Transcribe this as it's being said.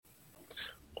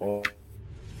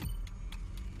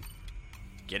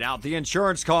Get out the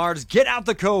insurance cards, get out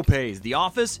the copays. The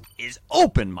office is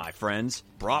open, my friends.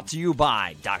 Brought to you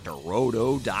by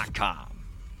drroto.com.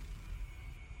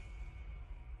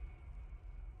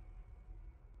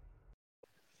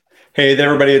 Hey there,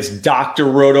 everybody. It's Dr.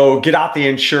 Roto. Get out the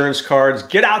insurance cards,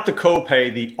 get out the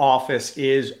copay. The office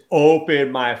is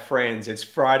open, my friends. It's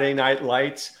Friday Night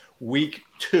Lights, week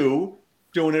 2.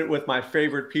 Doing it with my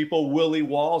favorite people, Willie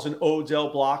Walls and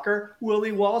Odell Blocker.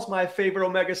 Willie Walls, my favorite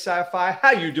Omega Sci-Fi.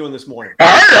 How you doing this morning? We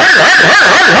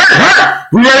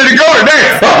ready to go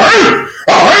today.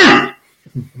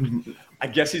 I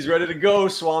guess he's ready to go,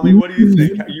 Swami. What do you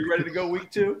think? Are you ready to go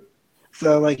week 2?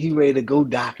 Sound like he ready to go,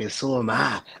 Doc, and so am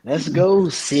I. Let's go,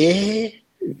 Sid.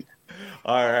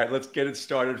 All right, let's get it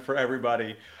started for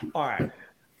everybody. All right.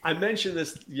 I mentioned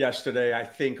this yesterday, I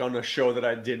think, on a show that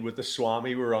I did with the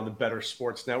Swami. We were on the Better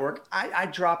Sports Network. I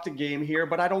dropped a game here,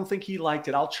 but I don't think he liked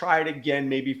it. I'll try it again,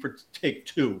 maybe for take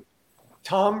 2.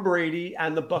 Tom Brady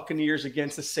and the Buccaneers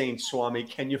against the Saints, Swami.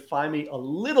 Can you find me a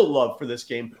little love for this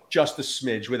game, just a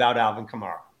smidge, without Alvin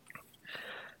Kamara?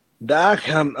 Doc,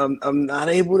 I'm not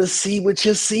able to see what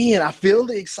you're seeing. I feel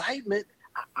the excitement.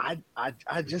 I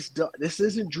just don't. This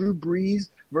isn't Drew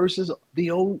Brees versus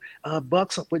the old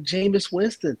Bucks with Jameis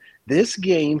Winston. This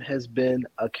game has been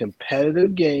a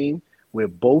competitive game where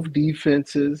both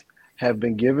defenses have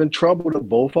been giving trouble to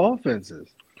both offenses.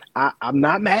 I'm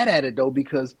not mad at it, though,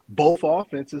 because both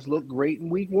offenses look great in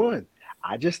week 1.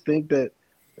 I just think that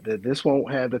this won't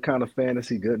have the kind of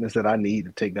fantasy goodness that I need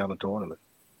to take down the tournament.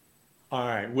 All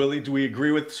right, Willie, do we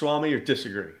agree with Swami or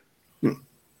disagree?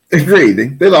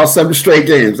 Agreed. They lost 7 straight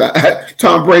games.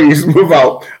 Tom Brady's move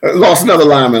out. Lost another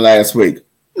lineman last week.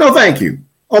 No, thank you.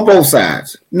 On both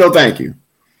sides. No, thank you.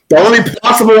 The only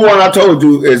possible one I told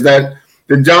you is that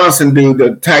the Johnson dude,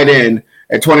 the tight end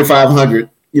at 2,500.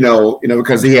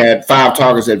 Because he had 5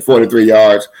 targets at 43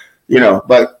 yards.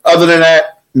 But other than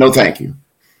that, no, thank you.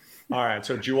 All right.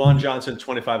 So Juwan Johnson,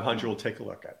 2,500. We'll take a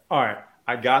look at. All right.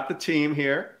 I got the team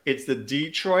here. It's the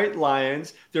Detroit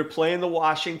Lions. They're playing the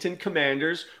Washington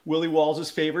Commanders, Willie Walls'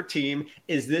 favorite team.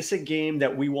 Is this a game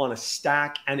that we want to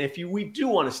stack? And if we do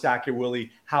want to stack it,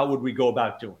 Willie, how would we go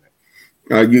about doing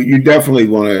it? You definitely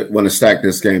want to stack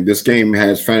this game. This game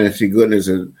has fantasy goodness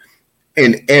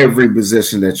in every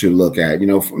position that you look at.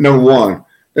 Number one,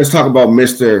 let's talk about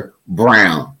Mr.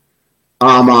 Brown,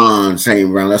 Amon St.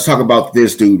 Brown. Let's talk about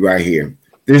this dude right here.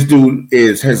 This dude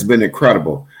has been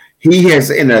incredible. He has,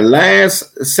 in the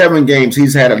last 7 games,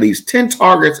 he's had at least 10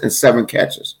 targets and 7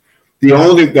 catches. The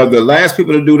last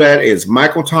people to do that is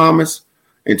Michael Thomas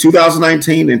in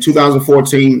 2019 and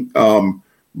 2014.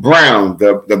 Brown,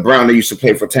 the Brown that used to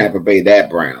play for Tampa Bay, that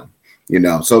Brown.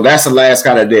 So that's the last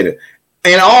guy that did it.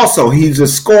 And also, he's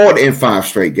just scored in 5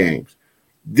 straight games.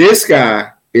 This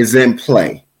guy is in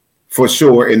play for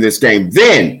sure in this game.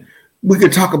 Then we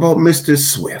could talk about Mr.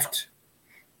 Swift.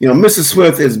 Mr.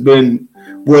 Swift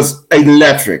was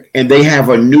electric, and they have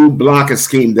a new blocking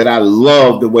scheme that I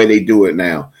love the way they do it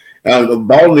now.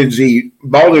 Baldinger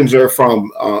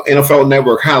from NFL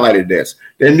Network highlighted this.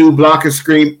 Their new blocking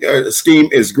scheme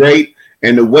is great,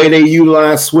 and the way they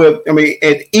utilize Swift. And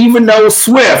even though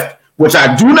Swift, which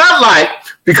I do not like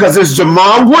because it's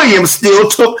Jamal Williams, still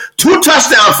took 2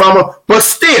 touchdowns from him, but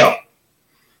still,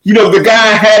 the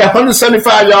guy had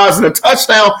 175 yards and a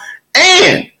touchdown,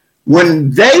 and when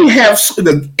they have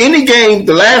any game,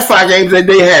 the last 5 games that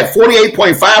they had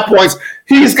 48.5 points,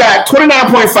 he's got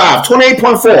 29.5,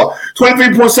 28.4,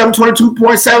 23.7,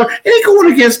 22.7, and he's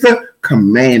going against the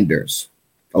Commanders,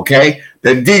 okay?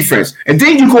 The defense. And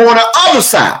then you go on the other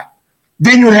side.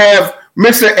 Then you have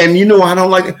Mr. And I don't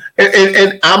like it.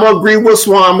 And I'm going to agree with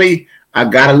Swami. I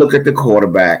got to look at the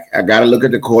quarterback. I got to look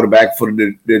at the quarterback for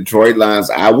the Detroit Lions.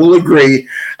 I will agree.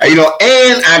 And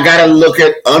I got to look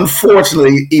at,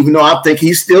 unfortunately, even though I think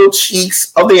he's still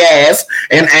cheeks of the ass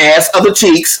and ass of the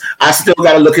cheeks, I still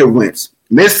got to look at Wentz.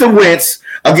 Mr. Wentz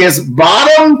against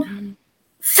bottom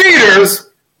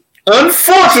feeders.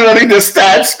 Unfortunately, the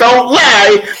stats don't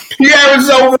lie. He averages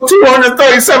over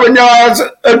 237 yards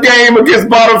a game against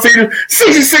bottom feeders,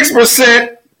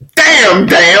 66%. Damn.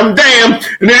 And then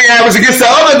he averaged against the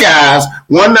other guys,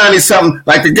 190-something,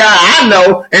 like the guy I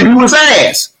know, and he was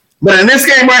ass. But in this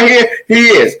game right here, he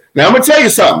is. Now, I'm going to tell you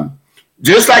something.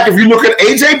 Just like if you look at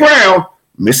A.J. Brown,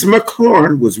 Mr.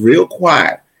 McLaurin was real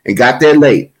quiet and got there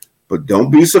late. But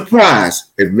don't be surprised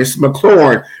if Mr.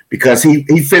 McLaurin, because he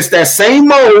fits that same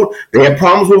mold, they had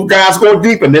problems with guys going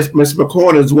deep, and this Mr.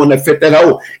 McLaurin is the one that fit that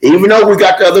mold. Even though we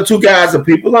got the other 2 guys that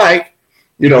people like,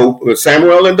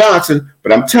 Samuel and Dotson,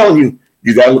 but I'm telling you,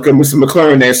 you got to look at Mr.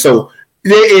 McLaurin there. So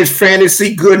There is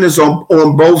fantasy goodness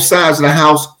on both sides of the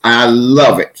house. I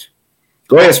love it.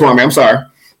 Go ahead, Swami. I'm sorry.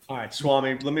 All right,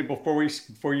 Swami, let me before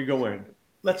you go in,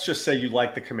 let's just say you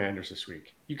like the Commanders this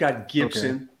week. You got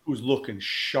Gibson, who's looking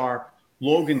sharp.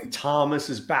 Logan Thomas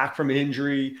is back from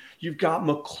injury. You've got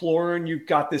McLaurin. You've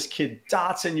got this kid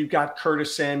Dotson. You've got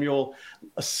Curtis Samuel.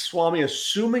 Swami,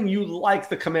 assuming you like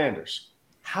the Commanders,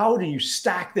 how do you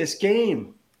stack this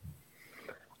game?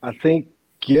 I think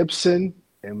Gibson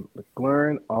and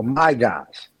McLaurin are my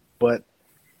guys, but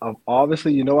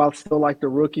obviously, I still like the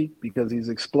rookie because he's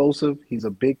explosive. He's a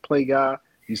big play guy.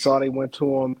 You saw they went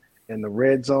to him in the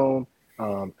red zone.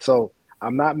 So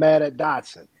I'm not mad at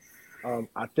Dotson.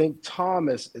 I think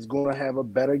Thomas is going to have a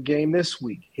better game this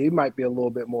week. He might be a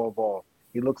little bit more involved.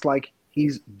 He looks like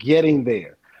he's getting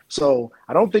there. So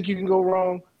I don't think you can go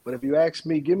wrong. But if you ask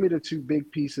me, give me the two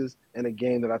big pieces in a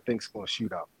game that I think is going to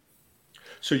shoot out.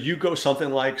 So you go something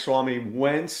like Swami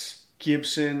Wentz,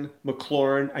 Gibson,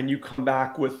 McLaurin, and you come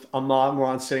back with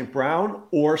Amon-Ra St. Brown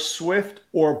or Swift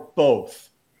or both?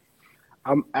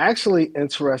 I'm actually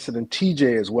interested in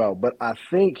TJ as well, but I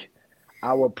think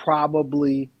I would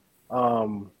probably,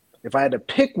 if I had to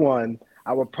pick one,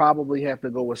 I would probably have to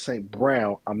go with St.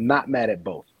 Brown. I'm not mad at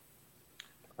both.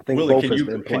 I think Willie,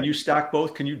 both can you stack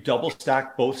both? Can you double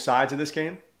stack both sides of this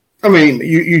game? I mean,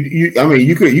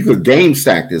 you could game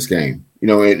stack this game.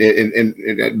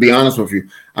 And be honest with you,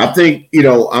 I think,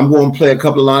 I'm going to play a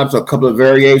couple of lineups, a couple of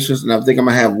variations, and I think I'm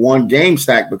going to have one game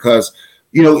stack because,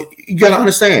 you got to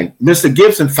understand, Mr.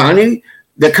 Gibson, finally,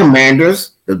 the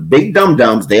Commanders, the big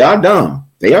dum-dums, they are dumb.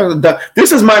 They are dumb.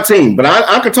 This is my team, but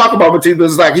I could talk about my team.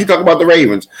 This is like he talk about the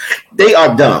Ravens. They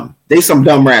are dumb. They some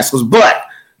dumb rascals, but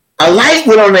a light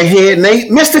went on their head, and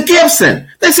Mr. Gibson.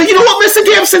 They said, you know what, Mr.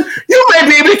 Gibson, you may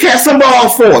be able to catch some ball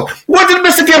for us. What did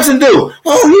Mr. Gibson do?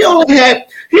 Oh, he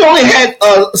only had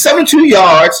 72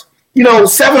 yards,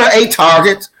 7 or 8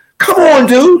 targets. Come on,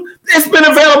 dude. It's been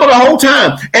available the whole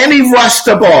time. And he rushed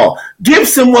the ball.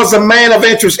 Gibson was a man of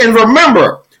interest. And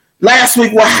remember, last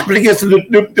week what happened against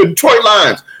the Detroit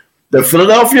Lions? The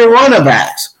Philadelphia running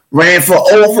backs ran for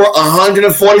over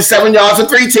 147 yards and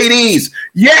 3 TDs.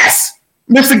 Yes.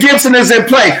 Mr. Gibson is in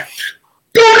play.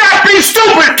 Do not be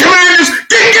stupid, Commanders.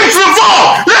 Get Gibson the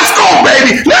ball. Let's go,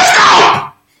 baby. Let's go.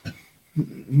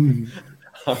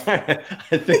 All right.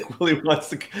 I think Willie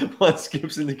wants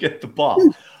Gibson to get the ball.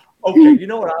 Okay, you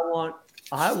know what I want?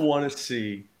 I want to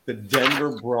see the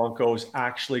Denver Broncos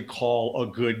actually call a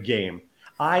good game.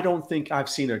 I don't think I've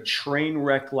seen a train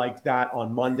wreck like that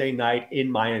on Monday night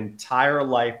in my entire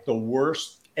life. The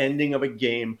worst ending of a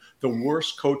game, the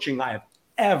worst coaching I have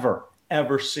ever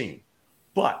seen.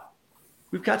 But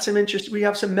we've got some interest. We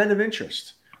have some men of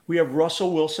interest. We have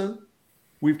Russell Wilson.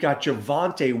 We've got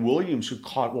Javonte Williams, who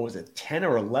caught, 10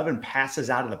 or 11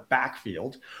 passes out of the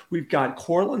backfield. We've got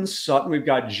Cortland Sutton. We've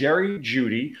got Jerry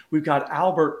Jeudy. We've got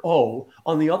Albert O.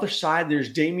 On the other side,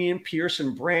 there's Dameon Pierce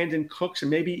and Brandon Cooks and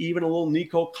maybe even a little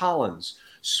Nico Collins.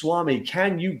 Swami,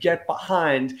 can you get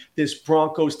behind this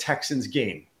Broncos-Texans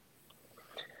game?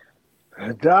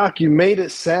 Doc, you made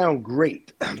it sound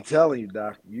great. I'm telling you,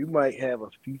 Doc, you might have a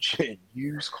future in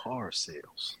used car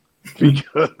sales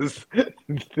because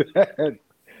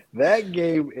that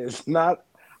game is not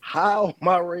high on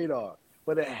my radar,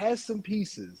 but it has some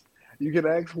pieces. You can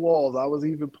ask Walls. I was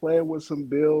even playing with some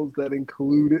bills that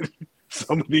included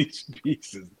some of these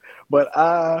pieces, but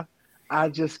I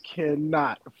just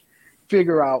cannot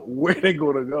figure out where they're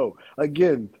going to go.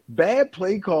 Again, bad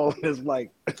play calling is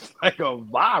like a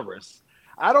virus.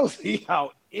 I don't see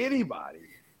how anybody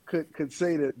could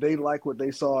say that they like what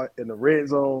they saw in the red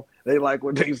zone. They like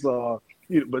what they saw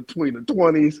between the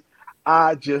 20s.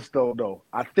 I just don't know.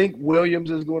 I think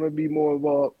Williams is going to be more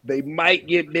involved. They might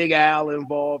get Big Al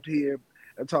involved here.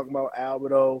 They're talking about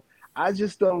Alberto. I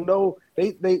just don't know.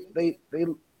 They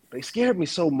scared me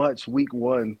so much week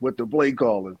one with the play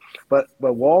calling. But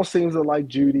Wall seems to like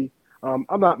Jeudy. I'm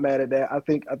not mad at that. I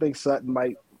think Sutton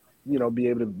might, be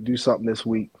able to do something this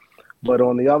week. But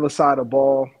on the other side of the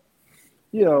ball,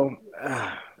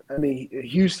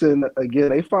 Houston, again,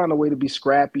 they find a way to be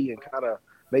scrappy and kind of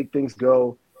make things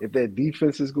go. If their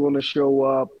defense is going to show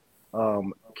up,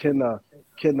 can the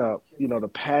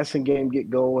passing game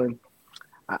get going?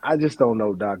 I just don't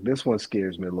know, Doc. This one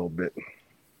scares me a little bit.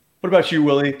 What about you,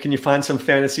 Willie? Can you find some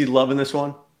fantasy love in this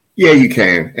one? Yeah, you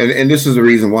can. And this is the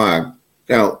reason why.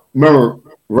 Now, remember,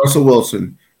 Russell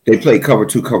Wilson, they play cover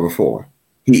 2, cover 4.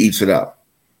 He eats it up.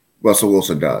 Russell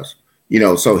Wilson does.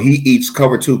 So he eats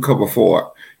cover 2, cover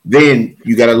 4. Then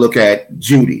you got to look at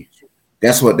Jeudy.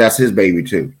 That's his baby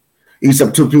too. He's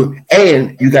up 2,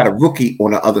 and you got a rookie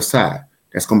on the other side.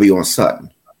 That's going to be on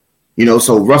Sutton.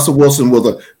 So Russell Wilson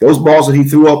those balls that he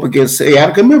threw up against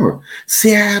Seattle. Remember,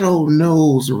 Seattle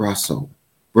knows Russell.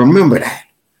 Remember that.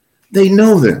 They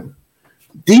know them.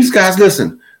 These guys,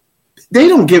 listen,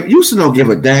 Houston don't give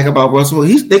a dang about Russell.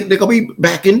 They're gonna be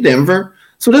back in Denver.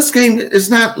 So this game is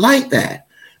not like that.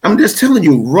 I'm just telling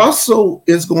you, Russell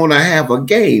is going to have a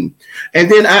game. And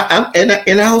then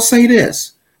I'll say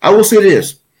this. I will say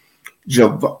this.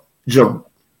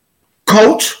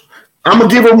 Coach, I'm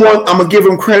gonna give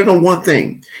him credit on one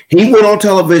thing. He went on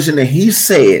television and he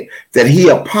said that he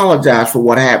apologized for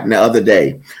what happened the other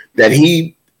day. That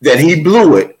he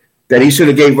blew it. That he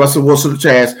should have gave Russell Wilson a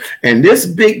chance. And this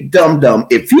big dum-dum,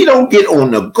 if he don't get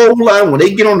on the goal line, when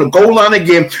they get on the goal line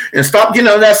again and stop getting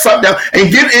on that suck down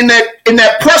and get in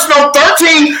that personal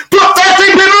 13, put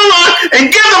 13 people on the line and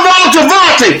give the ball to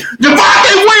Javonte.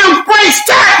 Javonte Williams breaks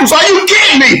tackles. Are you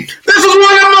kidding me? This is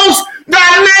one of the most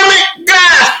dynamic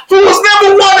guys who was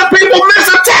number one and people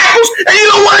missing tackles and you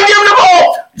don't want to give him the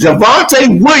ball.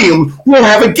 Javonte Williams will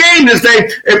have a game this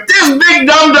day. If this big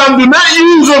dum-dum do not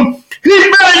use him, he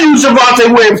better use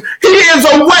Javonte Williams. He is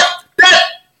that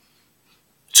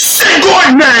shit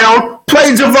going down,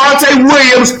 played Javonte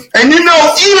Williams, and even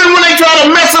when they try to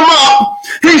mess him up,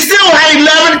 he still had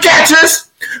 11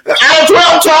 catches out of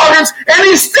 12 targets, and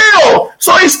he still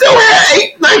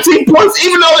had 19 points,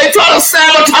 even though they try to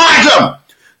sabotage him.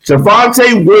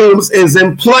 Javonte Williams is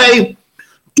in play.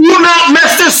 Do not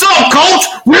mess this up, Coach.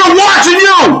 We're watching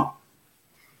you.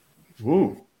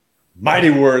 Ooh.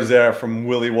 Mighty words there from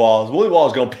Willie Walls. Willie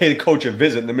Walls is going to pay the coach a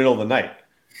visit in the middle of the night.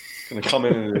 He's going to come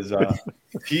in his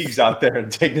pigs out there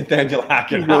and take Nathaniel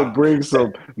Hackett He's going to bring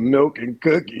some milk and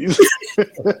cookies.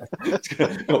 He's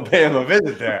going to pay him a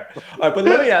visit there. All right, but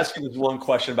let me ask you this one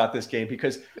question about this game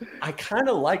because I kind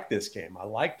of like this game. I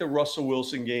like the Russell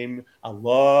Wilson game. I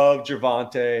love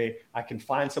Javonte. I can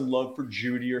find some love for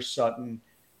Judy or Sutton.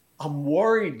 I'm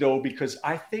worried, though, because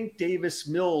I think Davis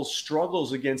Mills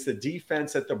struggles against the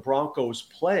defense that the Broncos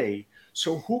play.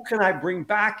 So who can I bring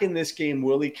back in this game,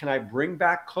 Willie? Can I bring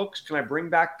back Cooks? Can I bring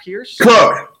back Pierce?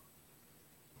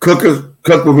 Cook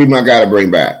will be my guy to bring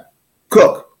back.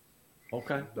 Cook.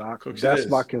 Okay. Doc, that's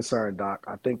my concern, Doc.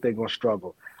 I think they're going to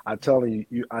struggle. I'm telling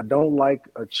you, I don't like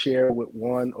a chair with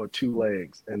one or two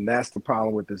legs, and that's the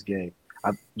problem with this game.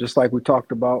 Just like we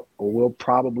talked about, or we'll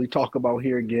probably talk about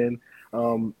here again,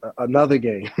 another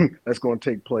game that's going to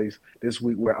take place this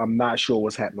week where I'm not sure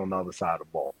what's happening on the other side of the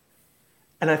ball.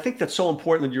 And I think that's so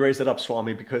important that you raise that up,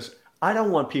 Swami, because I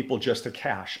don't want people just to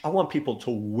cash. I want people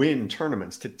to win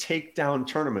tournaments, to take down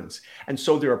tournaments. And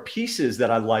so there are pieces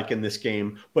that I like in this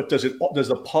game, but does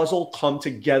the puzzle come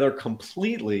together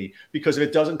completely? Because if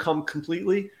it doesn't come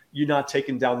completely, you're not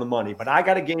taking down the money. But I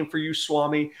got a game for you,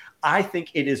 Swami. I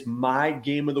think it is my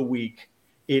game of the week.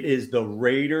 It is the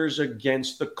Raiders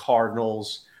against the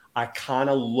Cardinals. I kind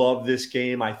of love this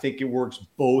game. I think it works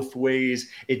both ways.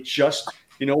 It just,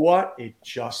 you know what? It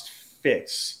just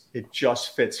fits. It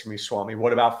just fits for me, Swami.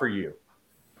 What about for you?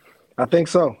 I think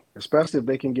so, especially if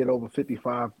they can get over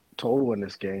 55 total in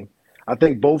this game. I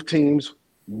think both teams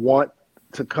want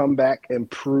to come back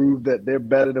and prove that they're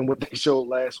better than what they showed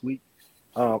last week.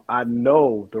 I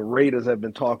know the Raiders have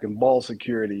been talking ball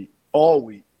security all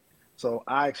week. So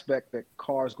I expect that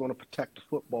Carr's going to protect the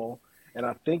football, and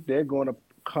I think they're going to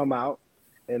come out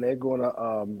and they're going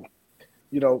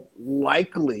to,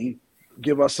 likely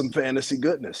give us some fantasy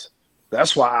goodness.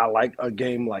 That's why I like a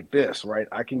game like this, right?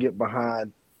 I can get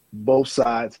behind both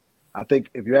sides. I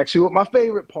think if you ask me what my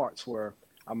favorite parts were,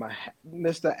 I'm a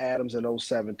Mr. Adams and those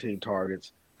 17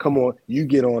 targets. Come on, you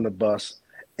get on the bus.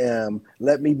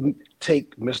 Let me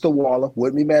take Mr. Waller.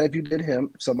 Wouldn't be mad if you did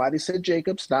him. Somebody said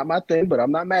Jacobs, not my thing, but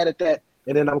I'm not mad at that.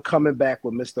 And then I'm coming back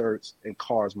with Mr. Ertz and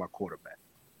Carr's my quarterback.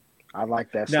 I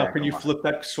like that. Now, can you flip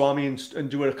that, Swami, and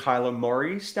do a Kyler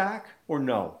Murray stack or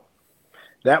no?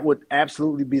 That would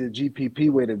absolutely be the GPP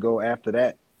way to go after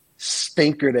that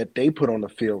stinker that they put on the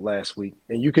field last week.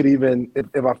 And you could even,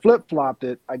 if I flip-flopped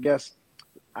it, I guess,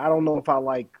 I don't know if I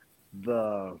like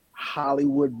the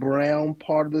Hollywood Brown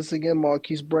part of this again,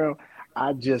 Marquise Brown.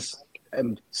 I just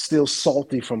am still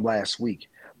salty from last week.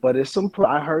 But it's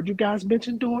I heard you guys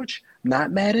mention Dortch.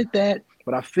 Not mad at that.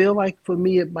 But I feel like for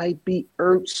me it might be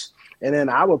Ertz. And then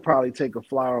I would probably take a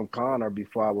flyer on Connor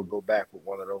before I would go back with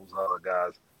one of those other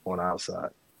guys on the outside.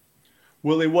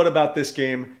 Willie, what about this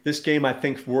game? This game, I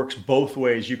think, works both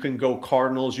ways. You can go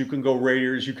Cardinals, you can go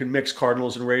Raiders, you can mix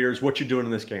Cardinals and Raiders. What you doing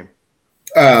in this game?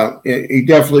 You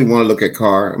definitely want to look at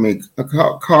Carr. I mean,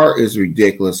 Carr is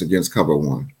ridiculous against cover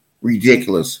one.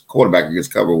 Ridiculous quarterback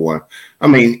against cover one. I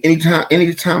mean,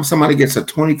 anytime somebody gets a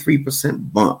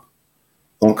 23% bump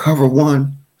on cover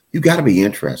one, You got to be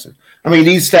interested. I mean,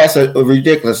 these stats are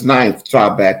ridiculous. 9th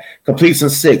dropback, completion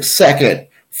 6th, 2nd,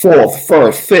 4th,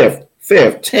 1st,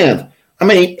 5th, 10th. I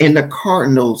mean, and the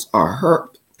Cardinals are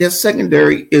hurt. Their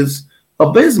secondary is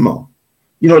abysmal.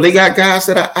 You know, they got guys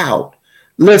that are out.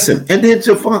 Listen, and then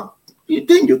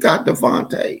you got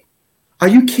Devontae. Are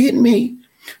you kidding me?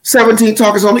 17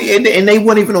 targets only, and they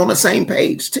weren't even on the same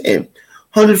page. 10,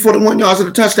 141 yards and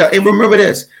a touchdown. And remember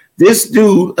this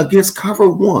dude against cover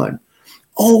 1,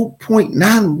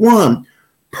 0.91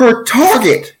 per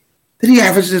target that he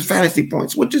averages fantasy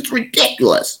points, which is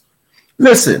ridiculous.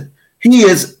 Listen, he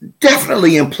is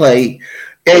definitely in play.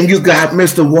 And you got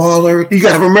Mr. Waller. You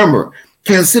got to remember,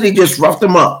 Kansas City just roughed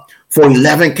him up for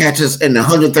 11 catches and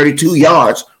 132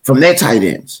 yards from their tight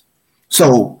ends.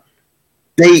 So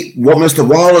Mr.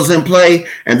 Waller's in play,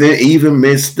 and then even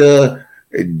Mr.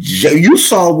 You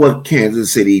saw what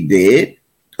Kansas City did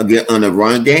again on the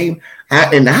run game.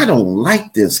 And I don't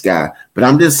like this guy, but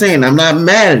I'm just saying I'm not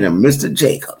mad at him, Mr.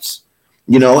 Jacobs.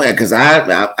 You know, because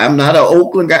I'm not an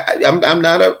Oakland guy. I'm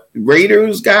not a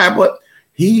Raiders guy, but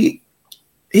he's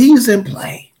in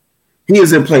play. He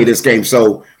is in play this game.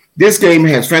 So this game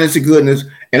has fantasy goodness,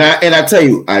 and I tell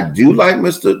you, I do like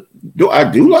Mr. I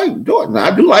do like Dorton.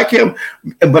 I do like him,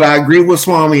 but I agree with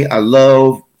Swami. I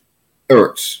love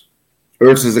Ertz.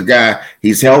 Ertz is a guy.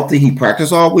 He's healthy. He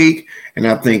practiced all week, and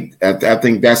I think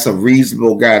that's a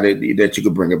reasonable guy that you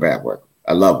could bring it back with.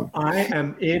 I love him. I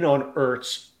am in on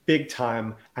Ertz big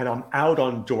time, and I'm out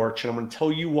on Dortch, and I'm going to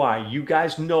tell you why. You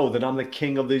guys know that I'm the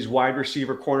king of these wide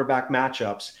receiver cornerback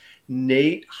matchups.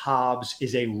 Nate Hobbs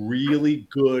is a really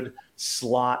good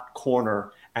slot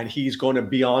corner, and he's going to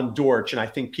be on Dortch. And I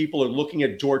think people are looking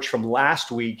at Dortch from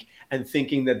last week and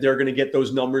thinking that they're going to get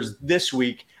those numbers this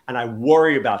week. And I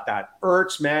worry about that.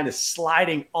 Ertz, man, is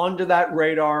sliding under that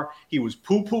radar. He was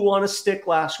poo-poo on a stick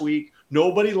last week.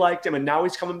 Nobody liked him, and now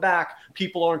he's coming back.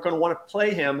 People aren't going to want to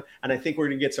play him, and I think we're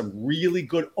going to get some really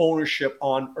good ownership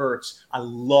on Ertz. I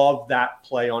love that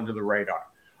play under the radar.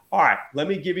 All right, let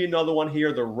me give you another one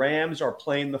here. The Rams are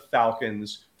playing the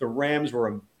Falcons. The Rams were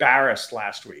embarrassed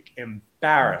last week.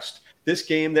 Embarrassed. This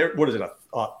game, there, what is it,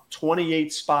 a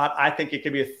 28 spot? I think it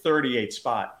could be a 38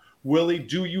 spot. Willie,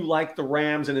 do you like the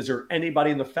Rams, and is there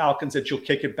anybody in the Falcons that you'll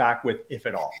kick it back with, if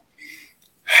at all?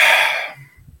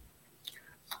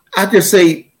 I just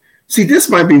say, see, this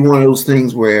might be one of those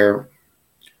things where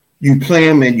you play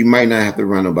him and you might not have to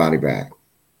run nobody back.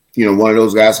 You know, one of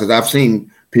those guys, because I've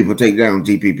seen people take down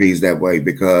GPPs that way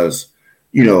because,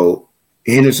 you know,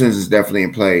 Henderson's is definitely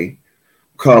in play.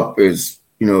 Kupp is,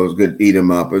 you know, is good to eat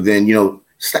him up. But then, you know,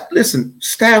 listen,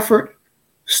 Stafford,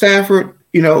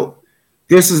 you know,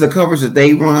 this is the coverage that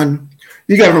they run.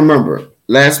 You got to remember,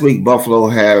 last week Buffalo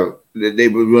they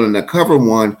were running a cover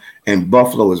 1, and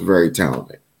Buffalo is very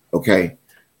talented. Okay,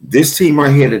 this team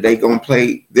right here that they gonna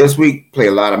play this week play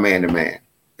a lot of man-to-man.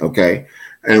 Okay,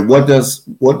 and what does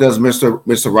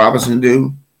Mr. Robinson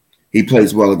do? He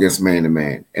plays well against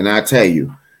man-to-man, and I tell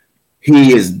you,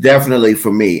 he is definitely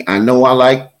for me. I know I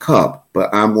like Kupp,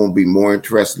 but I'm gonna be more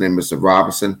interested in Mr.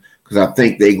 Robinson because I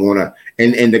think they're gonna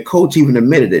and the coach even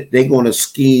admitted it. They're gonna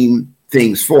scheme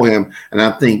things for him, and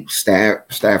I think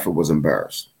Stafford was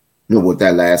embarrassed. You know, with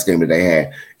that last game that they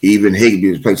had, even Higbee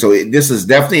was playing. So this is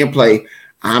definitely in play.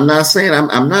 I'm not saying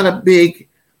I'm not big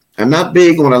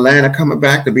on Atlanta coming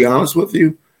back, to be honest with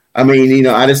you. I mean, you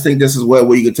know, I just think this is where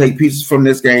you can take pieces from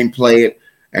this game, play it,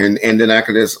 and then I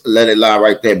can just let it lie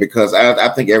right there because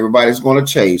I think everybody's going to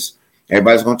chase.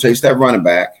 Everybody's going to chase that running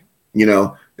back, you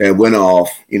know, that went off,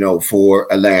 you know,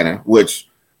 for Atlanta, which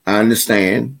I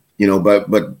understand, you know, but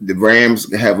the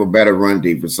Rams have a better run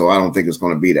defense, so I don't think it's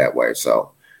going to be that way.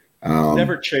 So.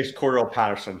 Never chased Cordell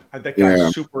Patterson. I think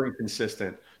that's super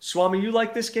inconsistent. Swami, you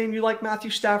like this game? You like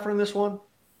Matthew Stafford in this one?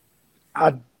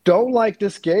 I don't like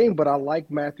this game, but I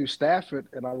like Matthew Stafford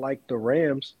and I like the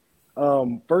Rams.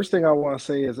 First thing I want to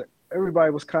say is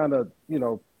everybody was kind of, you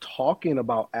know, talking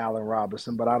about Allen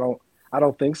Robinson, but I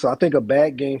don't think so. I think a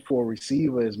bad game for a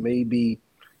receiver is maybe,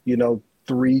 you know,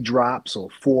 3 drops or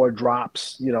 4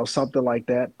 drops, you know, something like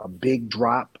that. A big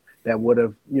drop that would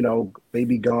have, you know,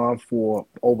 maybe gone for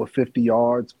over 50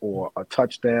 yards or a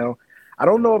touchdown. I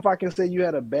don't know if I can say you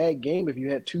had a bad game if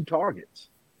you had 2 targets,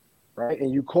 right?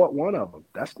 And you caught one of them.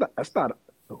 That's not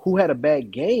who had a bad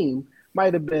game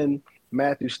might have been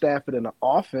Matthew Stafford in the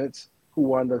offense who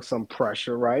were under some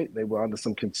pressure, right? They were under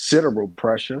some considerable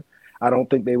pressure. I don't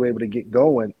think they were able to get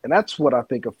going. And that's what I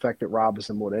think affected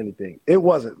Robinson more than anything. It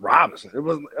wasn't Robinson. It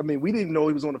wasn't, I mean, we didn't know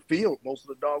he was on the field most of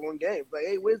the doggone game. Like,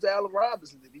 hey, where's Allen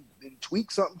Robinson? Did he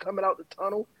tweak something coming out the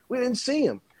tunnel? We didn't see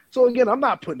him. So again, I'm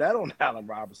not putting that on Allen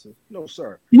Robinson. No,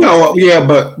 sir. No, yeah,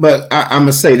 but I'm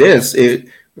gonna say this.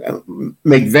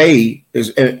 McVay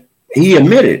he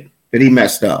admitted that he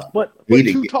messed up. But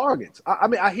 2 targets. I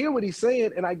mean, I hear what he's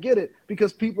saying, and I get it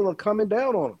because people are coming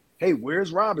down on him. Hey,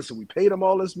 where's Robinson? We paid him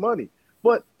all this money.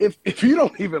 But if you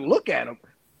don't even look at him,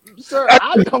 sir,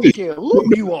 I don't care who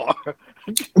you are.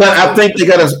 But I think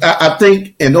I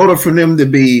think in order for them to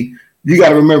be, you got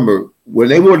to remember when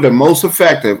they were the most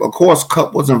effective. Of course,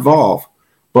 Kupp was involved,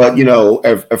 but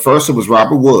at first it was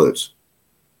Robert Woods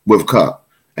with Kupp,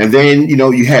 and then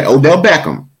you had Odell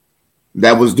Beckham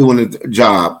that was doing a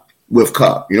job with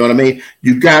Kupp. You know what I mean?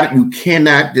 You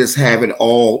cannot just have it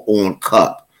all on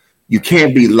Kupp. You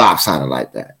can't be lopsided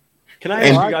like that. Can I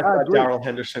ask you guys about Darrell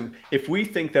Henderson? If we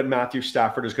think that Matthew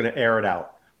Stafford is going to air it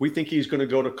out, we think he's going to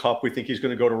go to Kupp, we think he's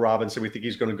going to go to Robinson, we think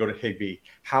he's going to go to Higbee.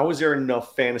 How is there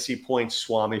enough fantasy points,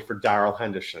 Swami, for Darrell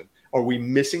Henderson? Are we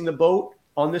missing the boat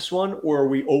on this one, or are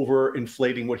we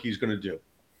overinflating what he's going to do?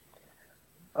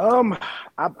 I'm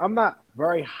not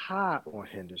very high on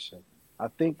Henderson. I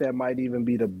think that might even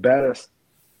be the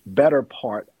better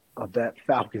part of that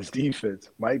Falcons defense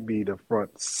might be the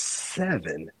front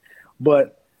seven.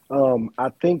 But I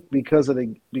think because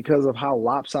of how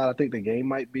lopsided I think the game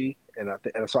might be, and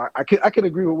so I can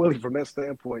agree with Willie from that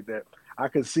standpoint that I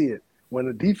can see it when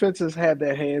the defenses have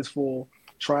their hands full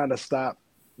trying to stop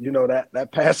that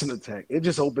passing attack. It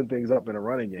just opened things up in a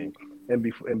running game,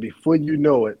 and before you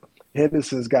know it,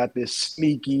 Henderson's got this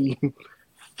sneaky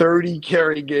 30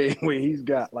 carry game where he's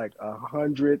got like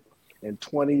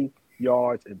 120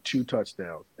 yards and 2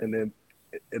 touchdowns, and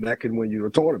that can win you a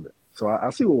tournament. So I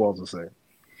see what Walls is saying.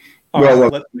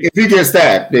 Well, if he gets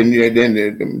that, then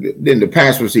the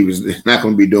pass receivers is not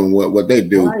going to be doing what they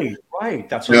do. Right.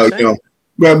 That's what I'm saying.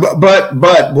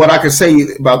 But what I can say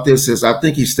about this is I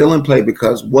think he's still in play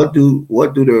because what do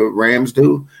the Rams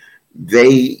do?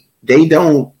 They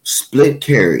don't split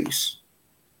carries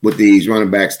with these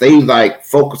running backs. They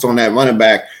focus on that running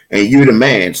back and you the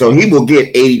man. So he will get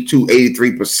 82,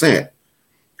 83%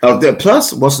 of that.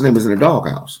 Plus, what's the name is in the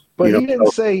doghouse. But he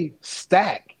didn't say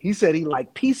stack. He said he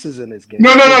liked pieces in this game.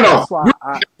 No. That's why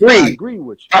I agree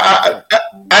with you.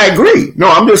 I agree. No,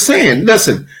 I'm just saying,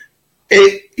 listen,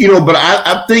 but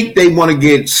I think they want to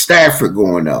get Stafford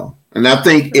going though. And I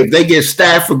think if they get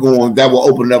Stafford going, that will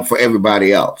open it up for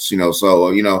everybody else,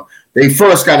 So, they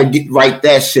first got to get right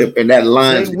that ship and that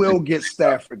line. They will get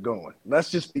Stafford going.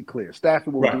 Let's just be clear.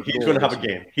 Stafford will be He's going to have a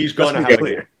game. He's going to have a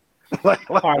game. All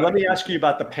right, let me ask you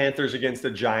about the Panthers against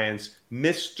the Giants.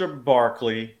 Mr.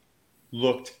 Barkley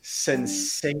looked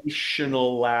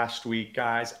sensational last week,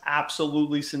 guys.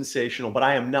 Absolutely sensational. But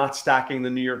I am not stacking the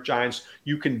New York Giants.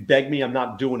 You can beg me. I'm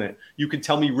not doing it. You can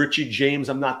tell me Richie James.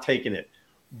 I'm not taking it.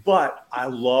 But I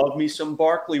love me some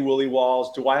Barkley, Willie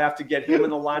Walls. Do I have to get him in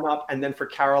the lineup? And then for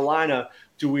Carolina,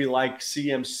 do we like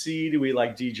CMC? Do we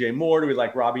like DJ Moore? Do we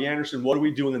like Robbie Anderson? What are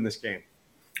we doing in this game?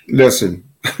 Listen,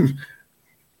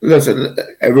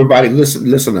 everybody,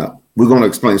 listen up. We're going to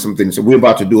explain some things. So we're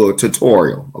about to do a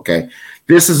tutorial, okay?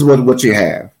 This is what you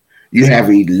have. You have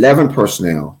 11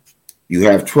 personnel. You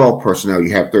have 12 personnel.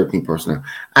 You have 13 personnel.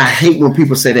 I hate when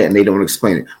people say that and they don't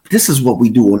explain it. But this is what we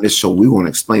do on this show. We want to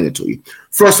explain it to you.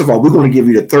 First of all, we're going to give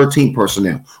you the 13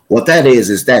 personnel. What that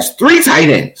is that's 3 tight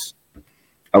ends,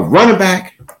 a running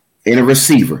back, and a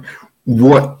receiver.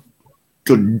 What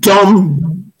the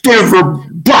dumb Denver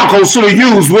Broncos should have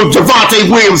used with Javonte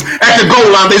Williams at the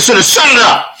goal line. They should have shut it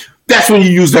up. That's when you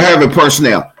use the Herbert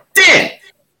personnel. Then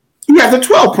you have the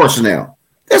 12 personnel.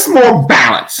 That's more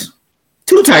balance.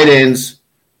 2 tight ends,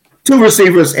 2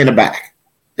 receivers, and a back.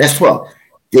 That's 12.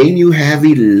 Then you have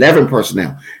 11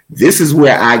 personnel. This is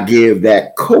where I give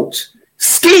that coach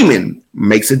scheming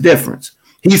makes a difference.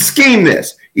 He schemed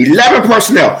this. 11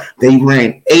 personnel. They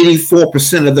ran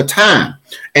 84% of the time.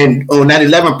 And on that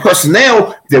 11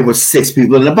 personnel, there were 6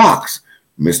 people in the box.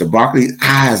 Mr. Barkley's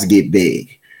eyes get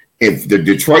big. If the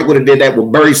Detroit would have did that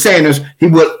with Barry Sanders,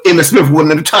 Emmitt Smith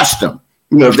wouldn't have touched them.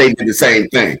 If they did the same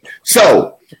thing.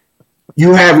 So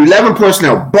you have 11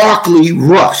 personnel. Barkley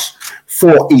rushed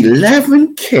for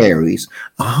 11 carries,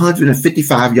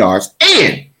 155 yards,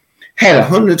 and had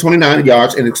 129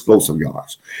 yards and explosive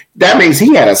yards. That means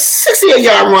he had a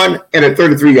 68-yard run and a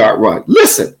 33-yard run.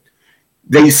 Listen,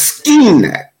 they schemed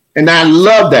that, and I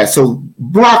love that. So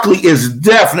Barkley is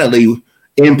definitely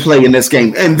in play in this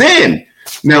game. And then,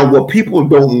 now what people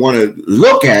don't want to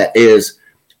look at is,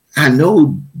 I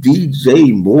know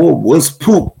DJ Moore was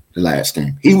poop the last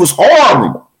game. He was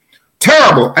horrible,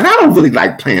 terrible. And I don't really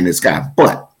like playing this guy,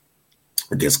 but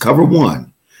against cover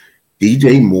 1,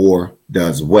 DJ Moore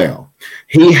does well.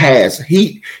 He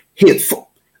hit out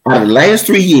of the last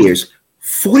 3 years,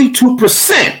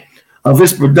 42% of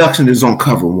his production is on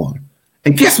cover 1.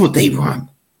 And guess what they run?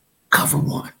 cover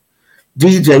one.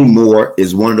 DJ Moore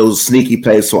is one of those sneaky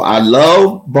plays. So I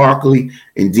love Barkley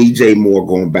and DJ Moore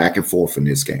going back and forth in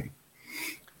this game.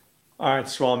 All right,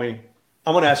 Swami.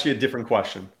 I'm going to ask you a different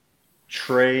question.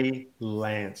 Trey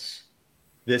Lance.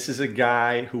 This is a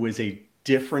guy who is a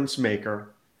difference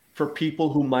maker. For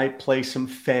people who might play some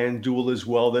FanDuel as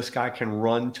well, this guy can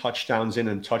run touchdowns in,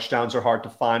 and touchdowns are hard to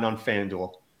find on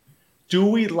FanDuel. Do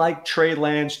we like Trey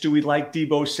Lance? Do we like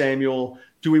Deebo Samuel?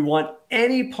 Do we want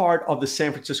any part of the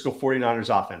San Francisco 49ers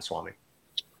offense, Swami?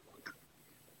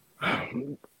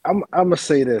 I'm going to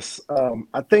say this.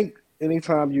 I think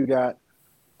anytime you got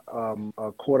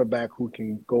a quarterback who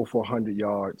can go for 100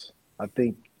 yards, I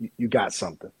think you got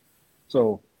something.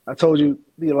 So I told you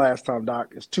the last time,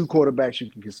 Doc, it's two quarterbacks you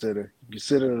can consider. You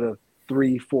consider the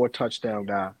 3-4 touchdown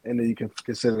guy, and then you can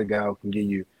consider the guy who can give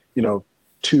you,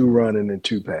 2 running and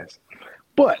 2 passing.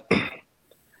 But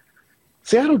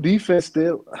Seattle defense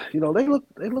still,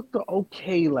 they looked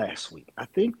okay last week. I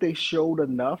think they showed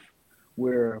enough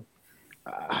where,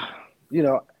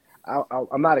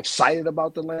 I'm not excited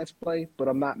about the Lance play, but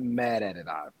I'm not mad at it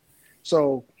either.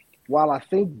 So while I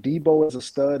think Deebo is a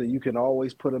stud and you can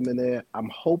always put him in there, I'm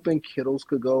hoping Kittles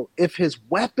could go. If his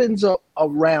weapons are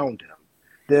around him,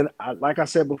 then, like I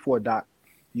said before, Doc,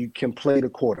 you can play the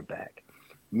quarterback.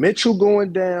 Mitchell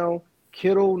going down,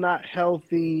 Kittle not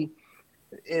healthy,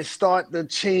 it start to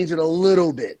change it a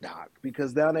little bit, Doc,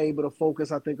 because they're able to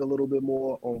focus, I think, a little bit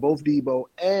more on both Deebo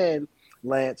and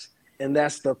Lance, and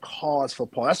that's the cause for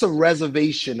Paul. That's a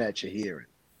reservation that you're hearing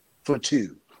for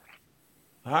 2.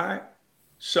 All right.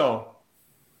 So,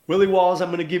 Willie Walls, I'm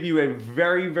going to give you a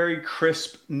very, very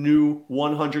crisp new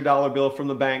 $100 bill from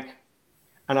the bank,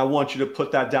 and I want you to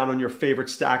put that down on your favorite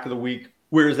stack of the week.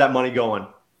 Where is that money going?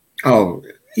 Oh,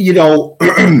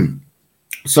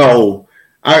 so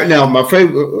now my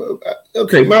favorite.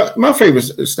 Okay, my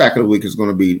favorite stack of the week is going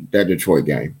to be that Detroit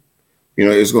game.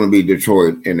 It's going to be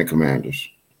Detroit and the Commanders.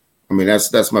 I mean,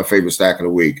 that's my favorite stack of the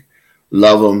week.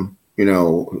 Love them.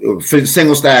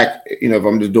 Single stack. If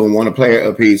I'm just doing one player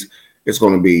a piece, it's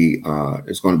going to be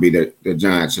the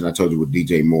Giants. And I told you with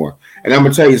DJ Moore. And I'm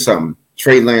gonna tell you something.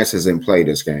 Trey Lance is in play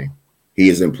this game. He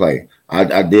is in play.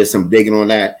 I did some digging on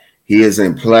that. He is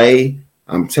in play.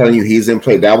 I'm telling you, he's in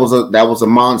play. That was a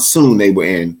monsoon they were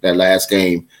in that last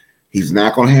game. He's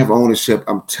not going to have ownership.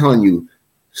 I'm telling you,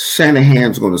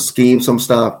 Shanahan's going to scheme some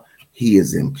stuff. He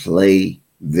is in play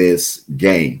this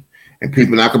game. And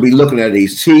people not going to be looking at it.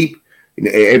 He's cheap.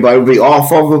 Everybody will be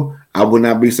off of him. I would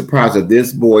not be surprised if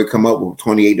this boy come up with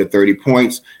 28 to 30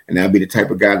 points, and that'll be the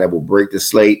type of guy that will break the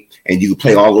slate. And you can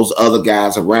play all those other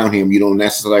guys around him. You don't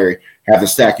necessarily have to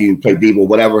stack. You can play Deebo,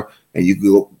 whatever, and you can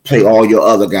go play all your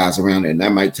other guys around it, and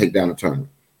that might take down the tournament.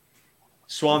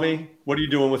 Swami, what are you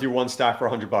doing with your one stack for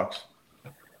 $100?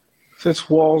 Since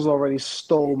Walls already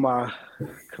stole my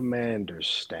Commanders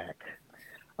stack,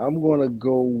 I'm going to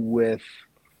go with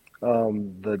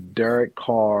the Derek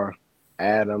Carr,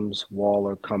 Adams,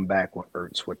 Waller come back with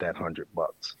Ertz with that $100.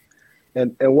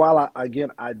 And while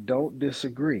I don't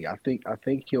disagree, I think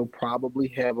he'll probably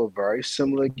have a very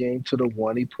similar game to the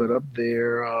one he put up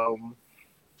there,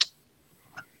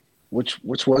 which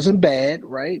wasn't bad,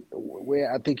 right?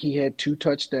 Where I think he had 2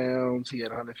 touchdowns, he had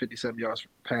 157 yards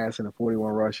passing and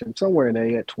 41 rushing, somewhere in there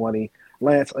he had 20.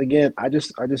 Lance, again, I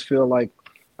just feel like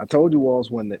I told you,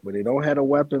 Walls, when they don't have the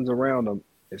weapons around them,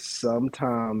 it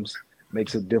sometimes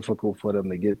makes it difficult for them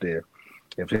to get there.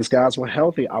 If his guys were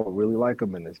healthy, I would really like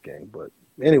him in this game. But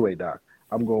anyway, Doc,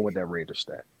 I'm going with that Raiders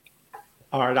stack.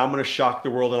 All right, I'm going to shock the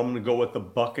world, and I'm going to go with the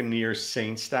Buccaneers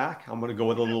Saints stack. I'm going to go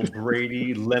with a little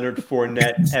Brady, Leonard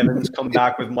Fournette, Evans come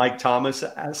back with Mike Thomas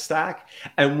as stack.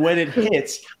 And when it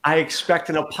hits, I expect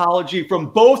an apology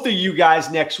from both of you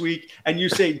guys next week. And you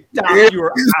say, Doc, you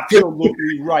are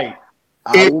absolutely right.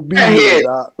 I will be here,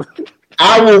 Doc.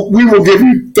 We will give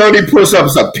you 30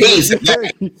 push-ups a piece.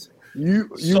 You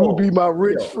will be my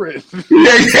rich friend.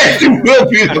 Yeah, you will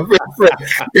be the rich friend.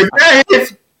 If that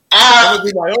hits, I will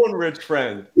be my own rich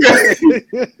friend.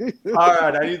 All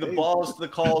right, I need the balls to the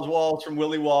calls, Walls from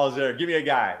Willie Walls there. Give me a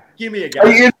guy. I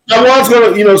was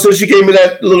going to, since you gave me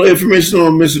that little information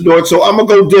on Mr. Dort, so I'm going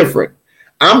to go different.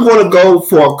 I'm going to go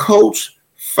for a coach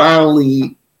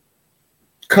finally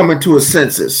coming to a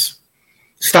senses.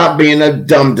 Stop being a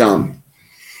dum-dum.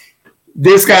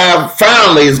 This guy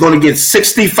finally is going to get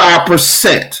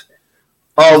 65%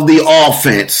 of the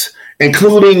offense,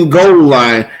 including goal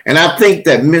line. And I think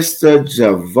that Mr.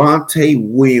 Javonte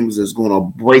Williams is going to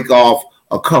break off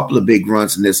a couple of big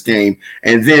runs in this game.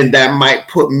 And then that might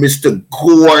put Mr.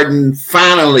 Gordon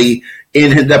finally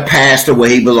in the past the way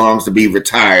he belongs to be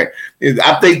retired.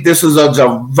 I think this is a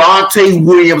Javonte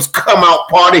Williams come out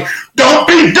party. Don't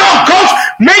be dumb, coach.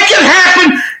 Make it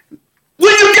happen.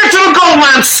 When you get to the goal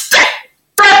line,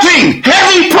 stepping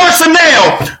heavy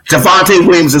personnel. Javonte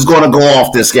Williams is going to go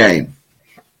off this game.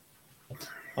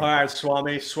 All right,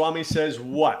 Swami. Swami says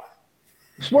what?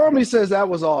 Swami says that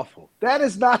was awful. That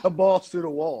is not a balls to the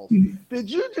walls. Did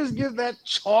you just give that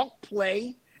chalk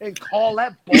play and call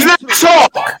that ball? He's not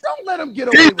chalk. Don't let him get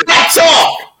away with He's it. not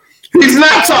chalk. He's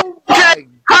not chalk. Okay.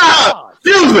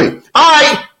 Excuse me. All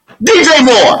right. DJ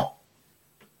Moore.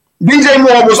 DJ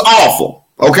Moore was awful.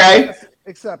 Okay.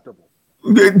 Acceptable.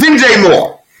 DJ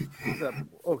Moore. Acceptable.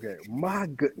 Okay. My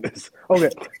goodness.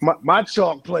 Okay. My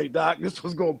chalk play, Doc. This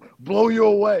was going to blow you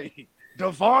away.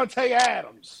 Devontae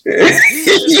Adams.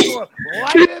 He's going to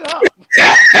light it up.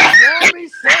 Swami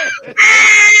said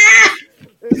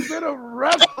it's been a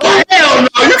revelation. Oh, hell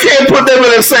no. You can't put them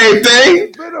in the same thing.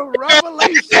 It's been a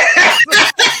revelation.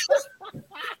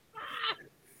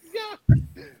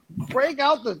 Break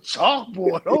out the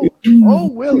chalkboard. Oh,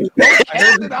 Willie. I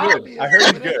heard it good. I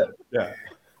heard it good. Yeah.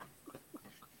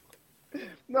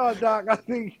 No, Doc, I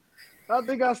think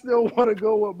I still want to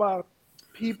go with my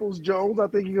Peoples Jones. I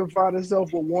think he can find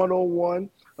himself a one-on-one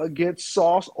against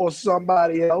Sauce or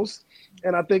somebody else.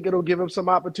 And I think it'll give him some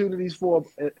opportunities for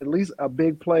at least a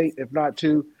big play, if not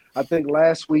two. I think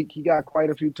last week he got quite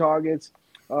a few targets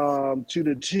to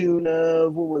the tune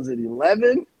of,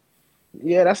 11?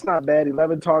 Yeah, that's not bad.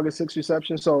 11 targets, 6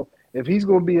 receptions. So if he's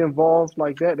going to be involved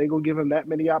like that, they're going to give him that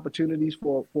many opportunities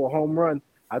for a home run.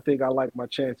 I think I like my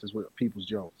chances with Peoples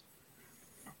Jones.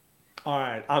 All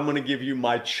right, I'm going to give you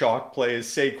my chalk play as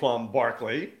Saquon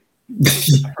Barkley.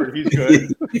 I heard he's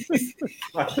good.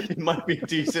 He might be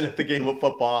decent at the game of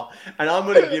football. And I'm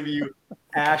going to give you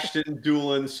Ashton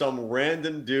Dulin, some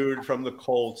random dude from the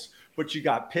Colts. But you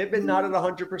got Pittman not at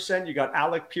 100%. You got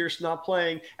Alec Pierce not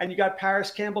playing. And you got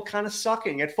Paris Campbell kind of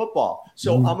sucking at football.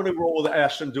 So I'm going to roll with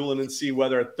Ashton Dulin and see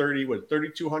whether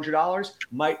 $3,200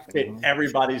 might fit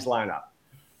everybody's lineup.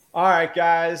 All right,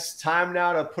 guys, time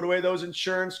now to put away those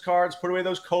insurance cards, put away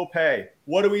those copay.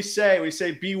 What do we say? We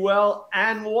say be well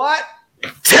and what?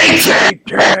 Take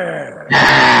care.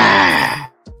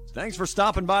 Thanks for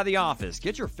stopping by the office.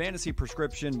 Get your fantasy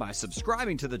prescription by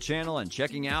subscribing to the channel and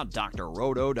checking out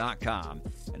drroto.com.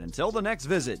 And until the next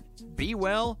visit, be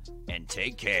well and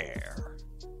take care.